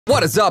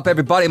What is up,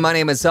 everybody? My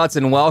name is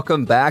Hudson.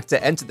 Welcome back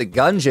to Enter the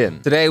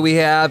Gungeon. Today we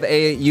have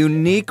a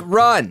unique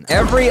run.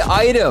 Every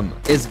item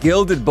is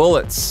gilded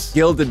bullets.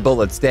 Gilded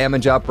bullets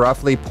damage up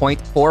roughly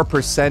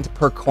 0.4%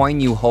 per coin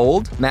you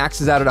hold.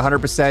 Maxes out at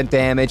 100%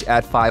 damage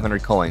at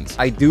 500 coins.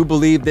 I do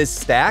believe this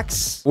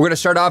stacks. We're gonna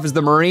start off as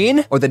the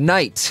Marine or the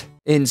Knight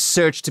in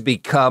search to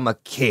become a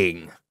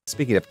king.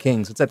 Speaking of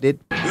kings, what's up, dude?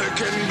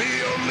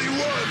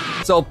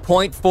 So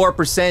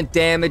 0.4%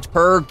 damage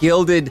per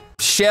gilded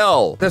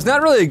shell. There's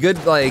not really a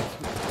good, like,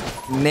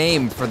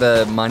 name for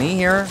the money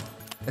here.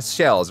 It's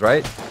shells,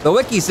 right? The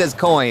wiki says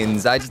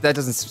coins. That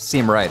doesn't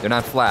seem right. They're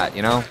not flat,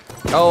 you know?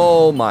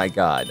 Oh my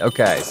God.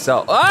 Okay,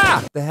 so,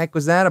 what the heck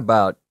was that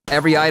about?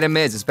 Every item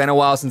is. It's been a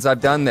while since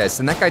I've done this.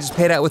 And that guy just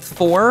paid out with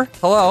 4.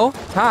 Hello.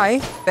 Hi.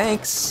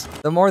 Thanks.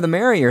 The more the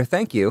merrier.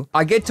 Thank you.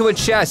 I get to a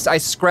chest. I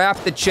scrap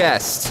the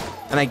chest.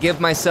 And I give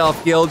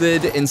myself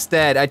gilded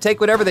instead. I take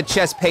whatever the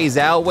chest pays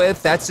out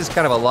with. That's just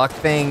kind of a luck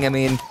thing. I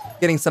mean,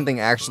 getting something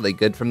actually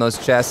good from those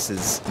chests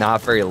is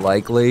not very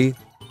likely.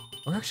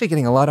 We're actually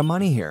getting a lot of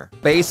money here.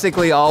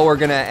 Basically, all we're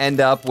gonna end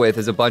up with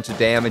is a bunch of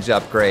damage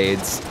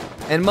upgrades,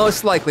 and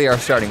most likely our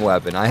starting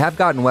weapon. I have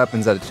gotten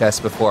weapons out of chests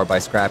before by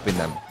scrapping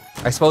them.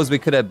 I suppose we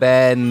could have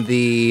been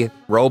the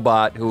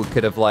robot who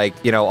could have, like,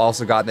 you know,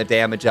 also gotten the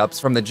damage ups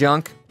from the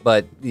junk.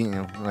 But, you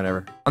know,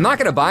 whatever. I'm not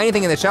gonna buy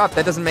anything in the shop.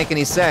 That doesn't make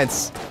any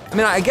sense. I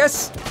mean, I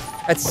guess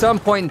at some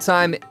point in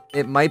time,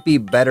 it might be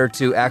better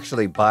to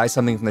actually buy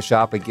something from the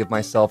shop and give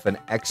myself an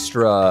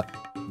extra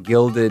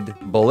gilded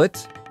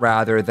bullet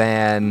rather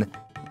than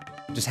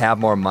just have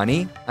more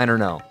money. I don't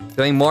know.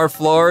 Doing more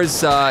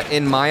floors,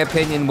 in my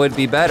opinion, would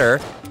be better.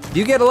 Do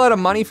you get a lot of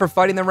money for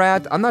fighting the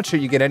rat? I'm not sure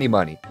you get any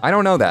money. I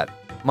don't know that.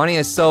 Money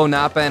has so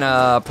not been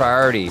a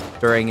priority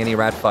during any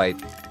rat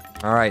fight.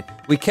 All right,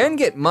 we can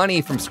get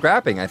money from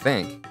scrapping, I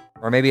think.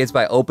 Or maybe it's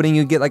by opening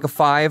you get like a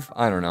 5,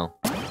 I don't know.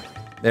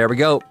 There we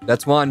go,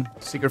 that's 1,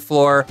 secret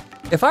floor.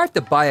 If I have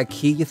to buy a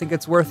key, you think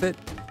it's worth it?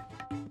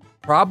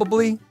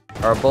 Probably.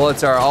 Our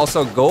bullets are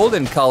also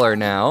golden color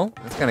now.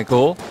 That's kind of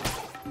cool.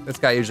 This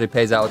guy usually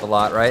pays out with a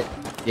lot, right?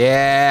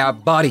 Yeah,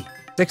 buddy.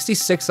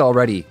 66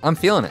 already, I'm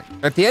feeling it.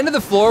 At the end of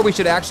the floor, we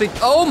should actually,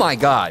 oh my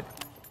God.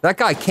 That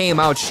guy came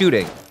out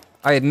shooting.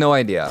 I had no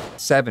idea.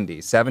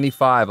 70,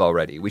 75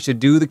 already. We should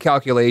do the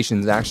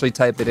calculations, actually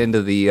type it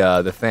into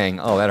the thing.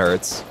 Oh, that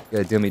hurts. You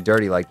gotta do me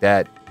dirty like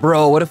that.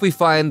 Bro, what if we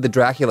find the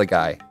Dracula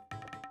guy?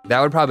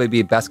 That would probably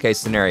be best case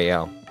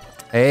scenario.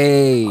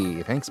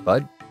 Hey, thanks,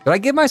 bud. Did I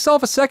give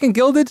myself a second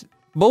gilded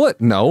bullet?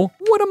 No.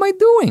 What am I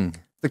doing?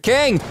 The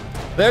king.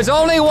 There's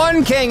only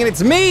one king and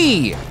it's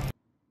me.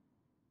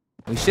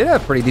 We should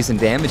have pretty decent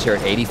damage here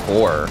at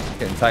 84.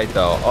 Getting tight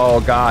though. Oh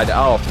God,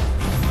 oh.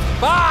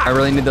 Fuck! I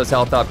really need those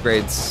health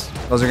upgrades.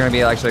 Those are gonna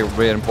be actually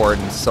really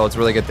important, so it's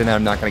really good to know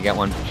I'm not gonna get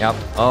one. Yep.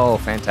 Oh,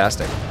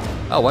 fantastic.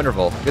 Oh,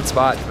 wonderful. Good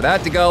spot for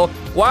that to go.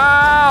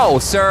 Wow,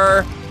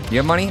 sir. You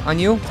have money on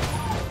you?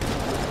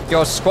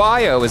 Your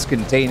squire was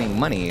containing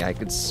money. I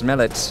could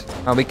smell it.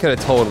 Oh, we could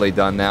have totally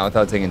done that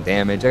without taking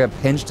damage. I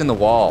got pinched in the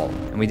wall,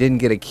 and we didn't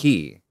get a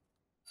key.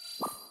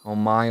 Oh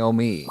my, oh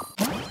me.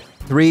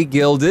 3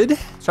 gilded.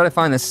 Let's try to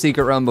find the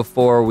secret room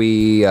before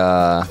we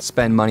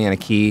spend money on a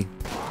key.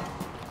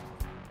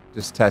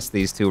 Just test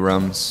these 2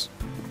 rooms.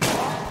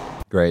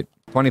 Great.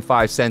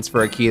 25 cents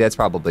for a key, that's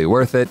probably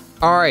worth it.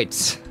 All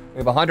right,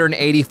 we have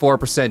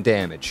 184%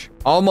 damage.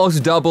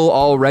 Almost double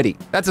already.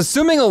 That's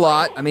assuming a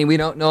lot. I mean, we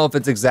don't know if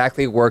it's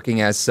exactly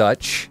working as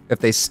such, if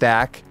they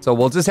stack. So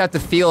we'll just have to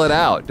feel it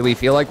out. Do we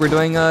feel like we're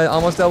doing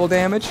almost double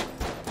damage?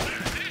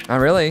 Not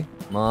really.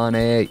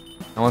 Money.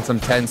 I want some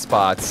 10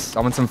 spots.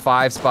 I want some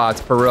 5 spots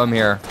per room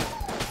here.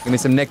 Give me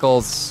some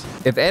nickels.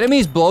 If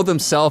enemies blow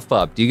themselves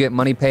up, do you get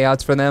money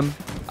payouts for them?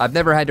 I've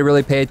never had to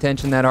really pay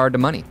attention that hard to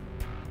money.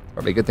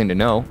 Probably a good thing to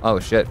know.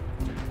 Oh shit.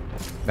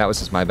 That was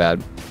just my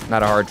bad.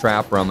 Not a hard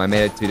trap room, I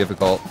made it too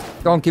difficult.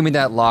 Don't give me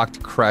that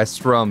locked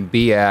crest room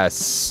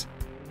BS.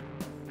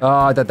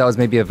 Oh, I thought that was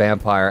maybe a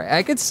vampire.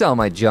 I could sell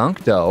my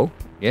junk though.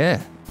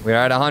 Yeah, we're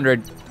at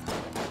 100.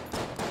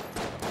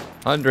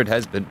 100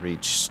 has been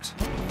reached.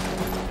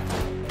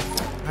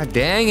 God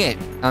dang it.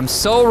 I'm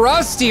so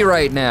rusty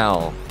right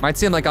now. Might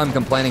seem like I'm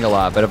complaining a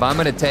lot, but if I'm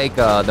gonna take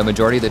the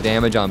majority of the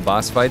damage on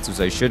boss fights, which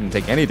I shouldn't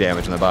take any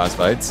damage on the boss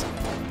fights,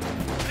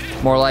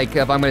 more like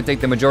if I'm gonna take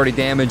the majority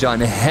damage on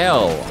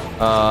hell,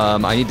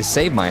 I need to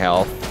save my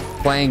health.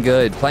 Playing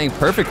good, playing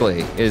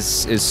perfectly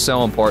is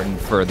so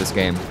important for this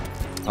game.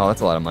 Oh,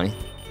 that's a lot of money.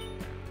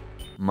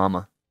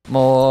 Mama.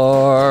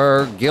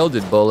 More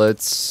gilded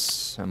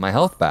bullets and my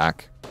health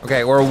back.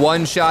 Okay, we're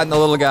 1 shot in the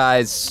little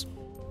guys.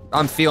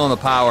 I'm feeling the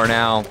power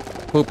now.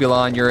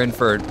 Poopulon, you're in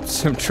for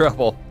some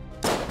trouble.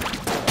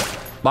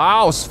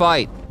 Boss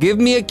fight. Give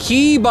me a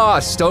key,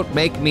 boss. Don't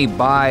make me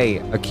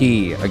buy a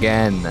key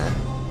again.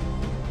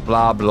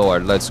 Blob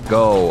Lord, let's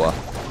go.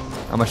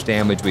 How much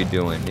damage we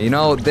doing? You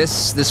know,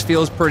 this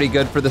feels pretty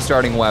good for the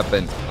starting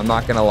weapon. I'm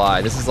not gonna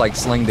lie. This is like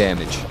sling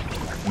damage.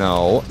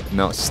 No,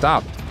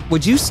 stop.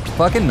 Would you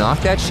fucking knock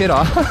that shit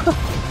off?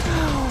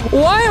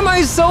 Why am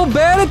I so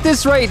bad at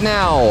this right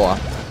now?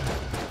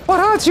 But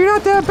Hutch, you're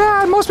not that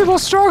bad. Most people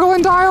struggle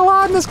and die a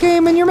lot in this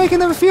game, and you're making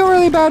them feel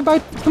really bad by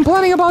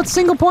complaining about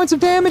single points of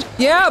damage.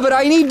 Yeah, but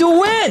I need to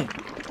win.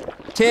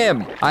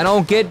 Tim, I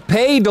don't get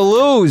paid to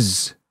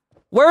lose.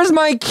 Where's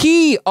my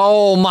key?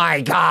 Oh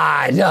my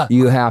God.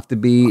 You have to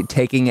be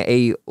taking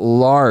a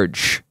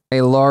large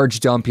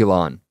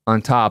dumpulon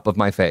on top of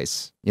my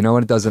face. You know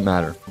what? It doesn't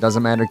matter. It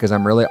doesn't matter because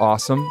I'm really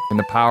awesome, and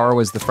the power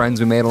was the friends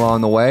we made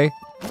along the way.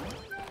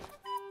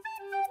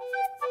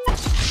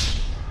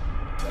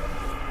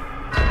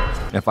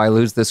 If I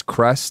lose this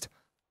crest,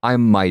 I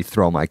might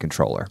throw my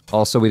controller.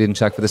 Also, we didn't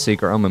check for the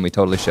secret room, and we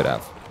totally should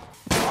have.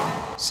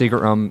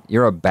 Secret room,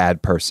 you're a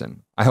bad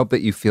person. I hope that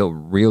you feel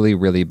really,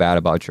 really bad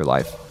about your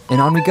life. And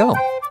on we go.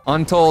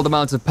 Untold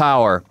amounts of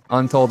power.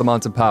 Untold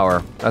amounts of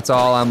power. That's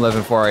all I'm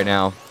living for right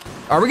now.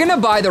 Are we gonna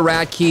buy the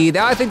rat key?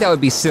 I think that would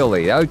be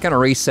silly. That would kind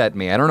of reset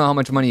me. I don't know how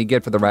much money you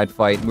get for the rat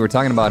fight. We were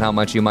talking about how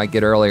much you might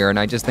get earlier, and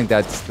I just think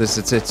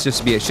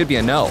it should be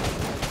a no.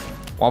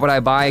 Why would I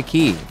buy a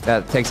key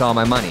that takes all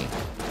my money?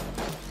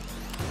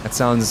 That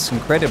sounds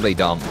incredibly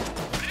dumb.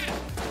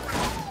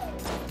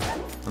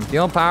 I'm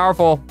feeling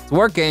powerful. It's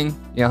working.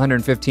 Yeah,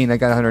 115, I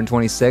got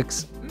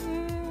 126.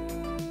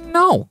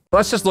 No.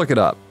 Let's just look it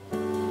up.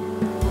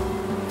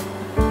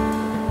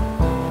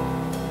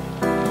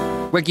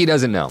 Wiki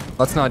doesn't know.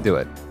 Let's not do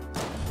it.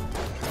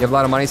 You have a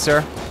lot of money,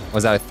 sir?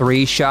 Was that a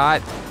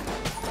 3-shot?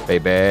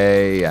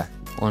 Baby.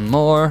 One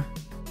more.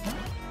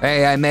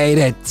 Hey, I made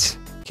it.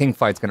 King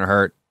fight's gonna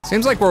hurt.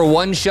 Seems like we're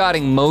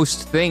one-shotting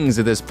most things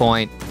at this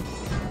point.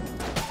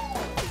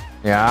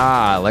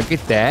 Yeah, look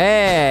at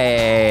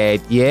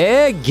that.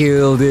 Yeah,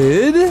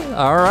 Gilded.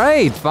 All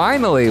right,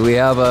 finally, we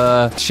have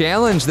a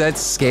challenge that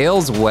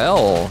scales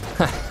well.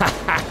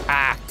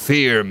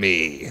 Fear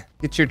me.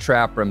 Get your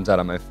trap rims out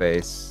of my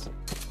face.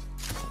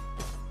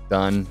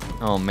 Done.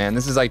 Oh man,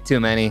 this is like too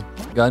many.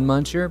 Gun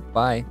muncher,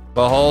 bye.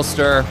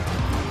 Beholster.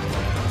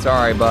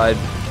 Sorry, bud.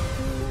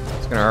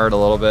 It's gonna hurt a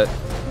little bit.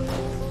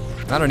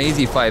 Not an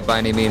easy fight by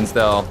any means,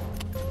 though.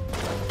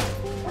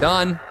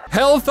 Done.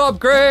 Health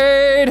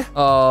upgrade!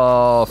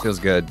 Oh, feels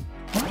good.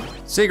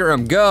 Secret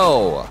room,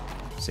 go!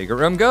 Secret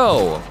room,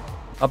 go!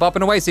 Up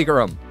and away, secret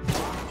room.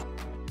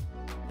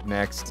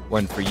 Next,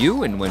 one for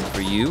you and one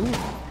for you.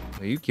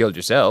 Well, you killed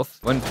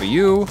yourself. One for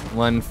you,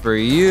 one for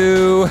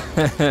you.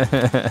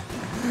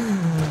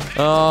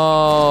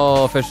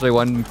 Oh, officially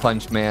one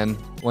punch man.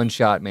 One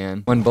shot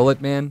man. One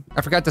bullet man.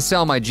 I forgot to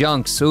sell my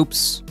junk,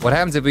 oops. What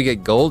happens if we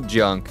get gold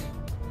junk?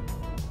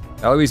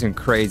 That would be some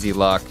crazy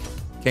luck.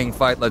 King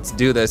fight, let's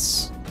do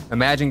this.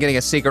 Imagine getting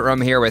a secret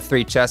room here with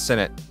 3 chests in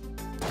it.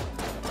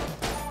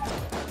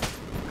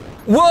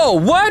 Whoa,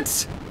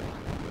 what?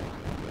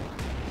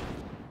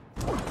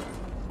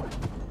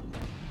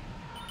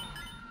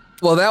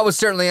 Well, that was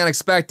certainly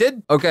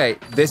unexpected. Okay,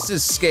 this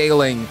is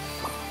scaling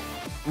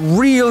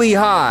really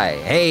high.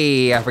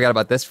 Hey, I forgot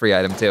about this free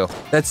item too.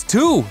 That's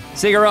 2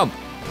 secret room.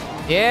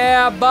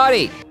 Yeah,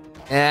 buddy.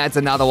 That's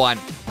another one.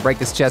 Break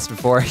this chest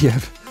before you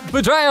have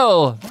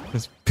betrayal. I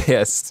was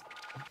pissed.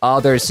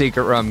 Other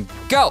secret room,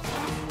 go.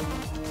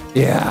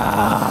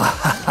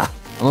 Yeah.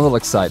 I'm a little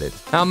excited.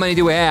 How many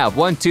do we have?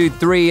 1, 2,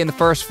 3 in the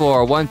first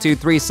floor, 1, 2,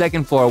 3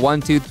 second floor,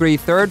 1, 2, 3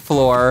 third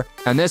floor,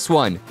 and this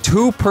one,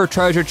 2 per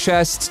treasure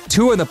chest,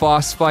 2 in the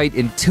boss fight,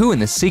 and 2 in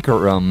the secret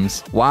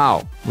rooms.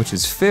 Wow, which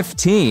is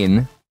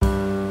 15.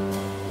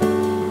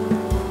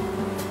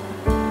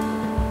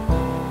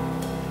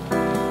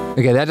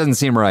 Okay, that doesn't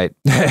seem right.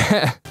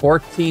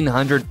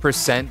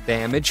 1400%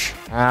 damage.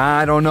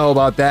 I don't know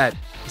about that.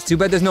 It's too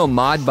bad there's no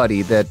mod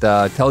buddy that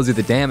tells you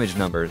the damage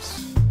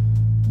numbers.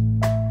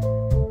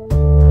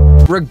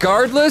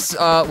 Regardless,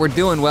 we're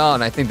doing well,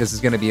 and I think this is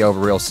gonna be over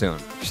real soon.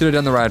 Should have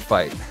done the right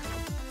fight.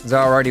 It's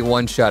already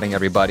one-shotting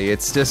everybody.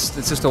 It's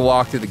just a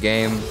walk through the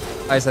game.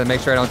 I just had to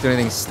make sure I don't do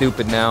anything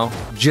stupid now.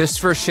 Just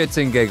for shits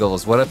and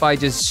giggles, what if I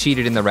just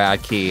cheated in the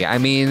rat key? I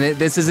mean,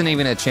 this isn't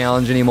even a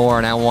challenge anymore,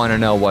 and I wanna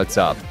know what's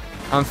up.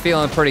 I'm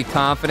feeling pretty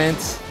confident.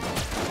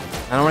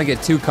 I don't wanna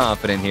get too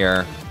confident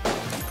here.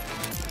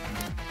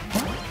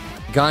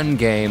 Gun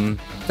game,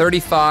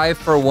 35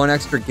 for 1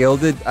 extra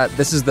gilded.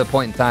 This is the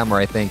point in time where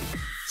I think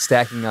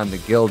stacking on the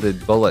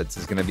gilded bullets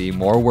is gonna be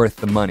more worth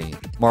the money.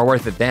 More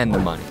worth it than the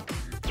money.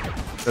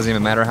 Doesn't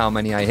even matter how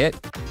many I hit.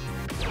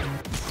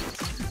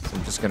 So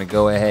I'm just gonna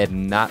go ahead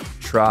and not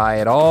try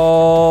at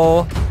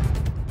all.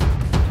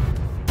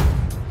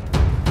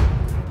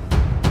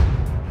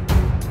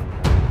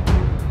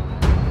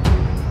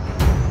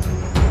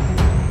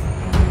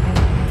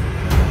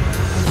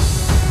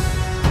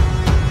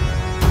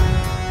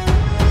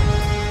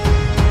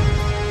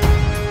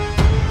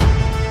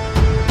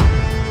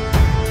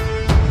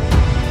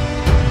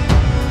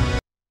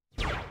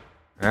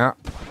 Yeah,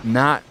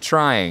 not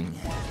trying.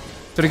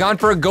 Should have gone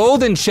for a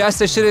golden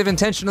chest I should have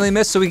intentionally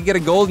missed so we could get a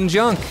golden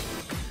junk.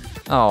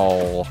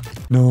 Oh.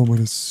 No, I'm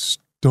gonna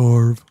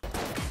starve.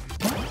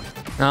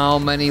 How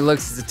many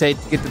looks does it take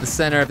to get to the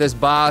center of this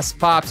boss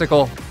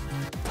popsicle?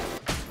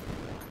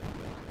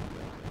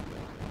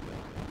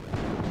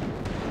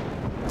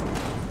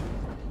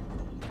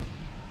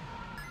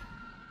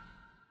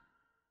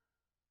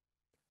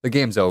 The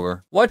game's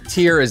over. What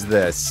tier is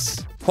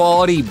this?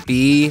 Quality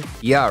B?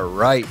 Yeah,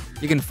 right.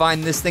 You can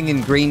find this thing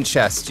in green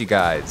chests, you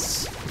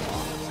guys.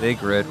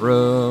 Secret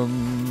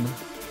room.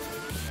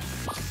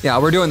 Yeah,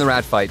 we're doing the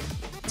rat fight.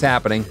 It's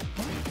happening.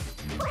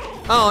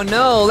 Oh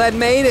no, lead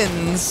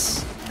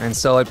maidens! And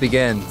so it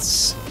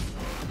begins.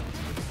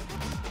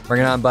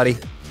 Bring it on, buddy.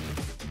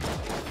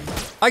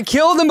 I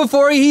killed him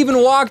before he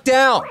even walked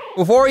down.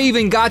 Before he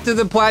even got to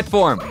the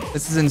platform.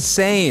 This is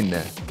insane.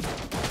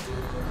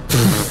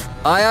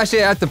 I actually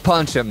have to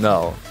punch him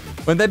though.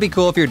 Wouldn't that be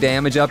cool if your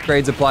damage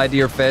upgrades applied to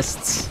your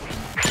fists?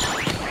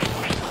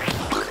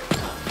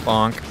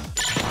 Bonk.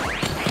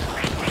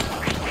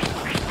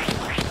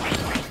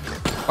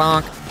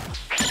 Bonk.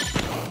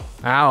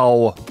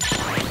 Ow.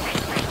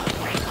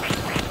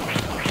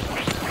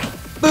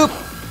 Boop.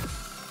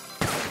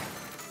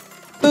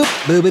 Boop,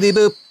 boopity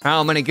boop.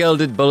 How many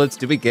gilded bullets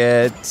do we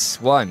get?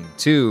 1,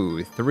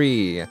 2,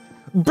 3.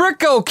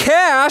 Bricko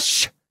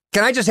cash!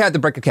 Can I just have the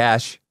brick of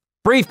cash?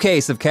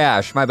 Briefcase of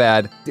cash, my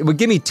bad. It would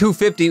give me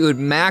 250, it would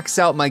max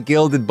out my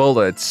gilded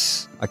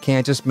bullets. I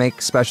can't just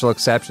make special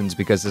exceptions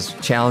because this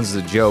challenge is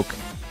a joke.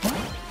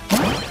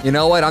 You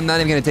know what, I'm not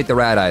even gonna take the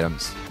rat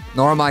items.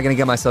 Nor am I gonna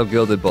get myself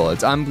gilded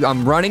bullets.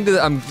 I'm running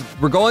to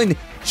we're going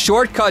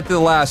shortcut to the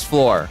last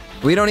floor.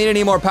 We don't need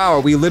any more power.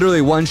 We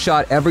literally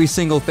one-shot every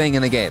single thing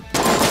in the game.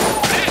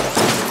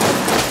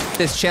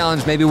 This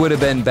challenge maybe would have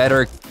been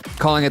better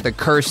calling it the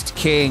Cursed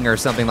King or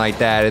something like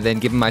that, and then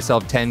giving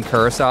myself 10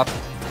 curse up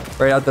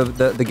right out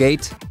the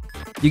gate.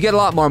 You get a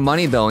lot more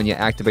money though when you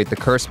activate the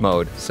curse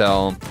mode,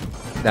 so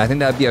I think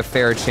that'd be a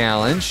fair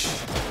challenge.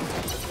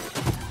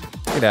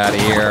 Get out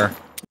of here.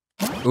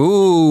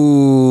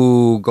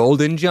 Ooh,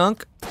 golden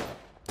junk?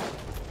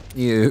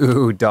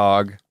 You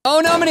dog.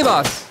 Oh no, mini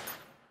boss!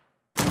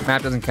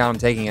 Map doesn't count, I'm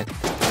taking it.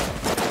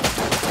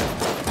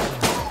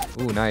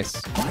 Ooh,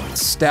 nice.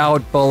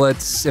 Stout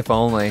bullets, if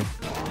only.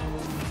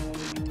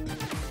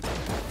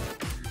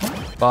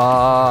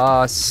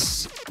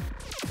 Boss.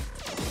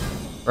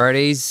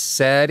 Ready,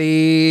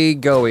 steady,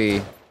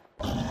 go-y.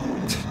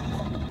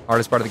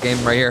 Hardest part of the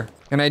game right here.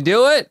 Can I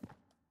do it?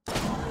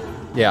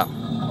 Yeah.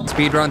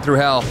 Speed run through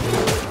hell.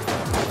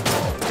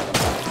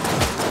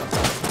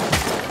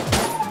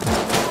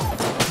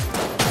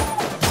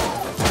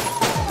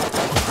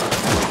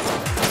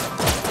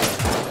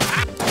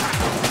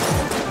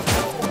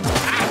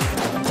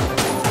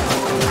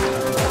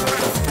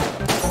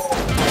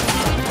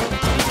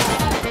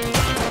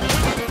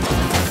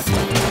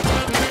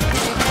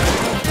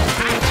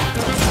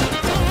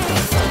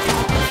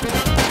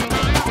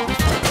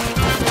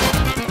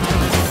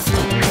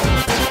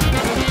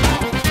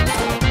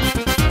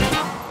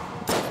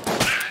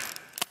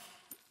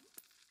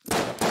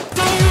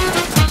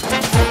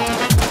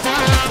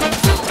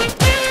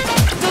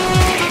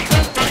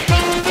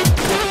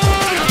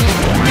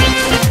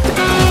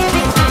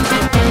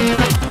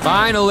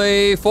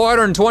 Finally,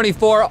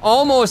 424,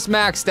 almost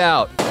maxed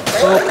out.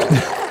 Oh.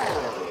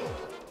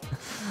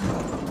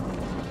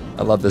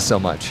 I love this so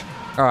much.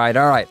 All right,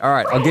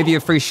 I'll give you a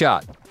free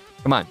shot.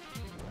 Come on,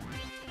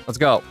 let's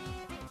go.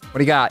 What do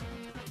you got?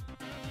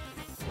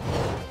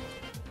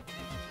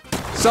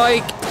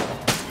 Psych!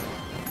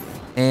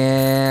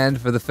 And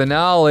for the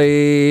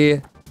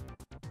finale,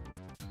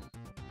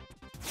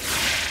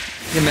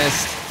 you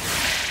missed.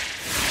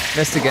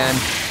 Missed again.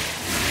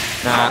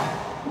 Nah.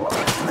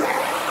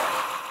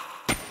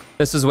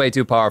 This was way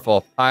too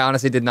powerful. I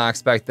honestly did not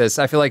expect this.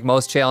 I feel like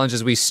most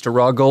challenges we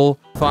struggle.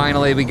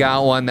 Finally, we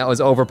got one that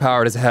was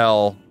overpowered as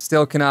hell.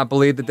 Still cannot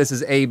believe that this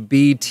is a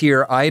B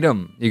tier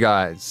item, you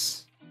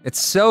guys.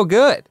 It's so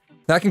good.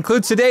 That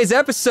concludes today's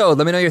episode.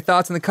 Let me know your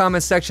thoughts in the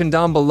comments section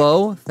down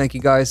below. Thank you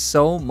guys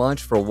so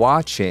much for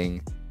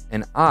watching,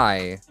 and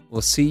I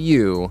will see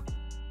you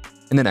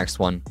in the next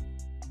one.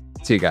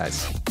 See you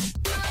guys.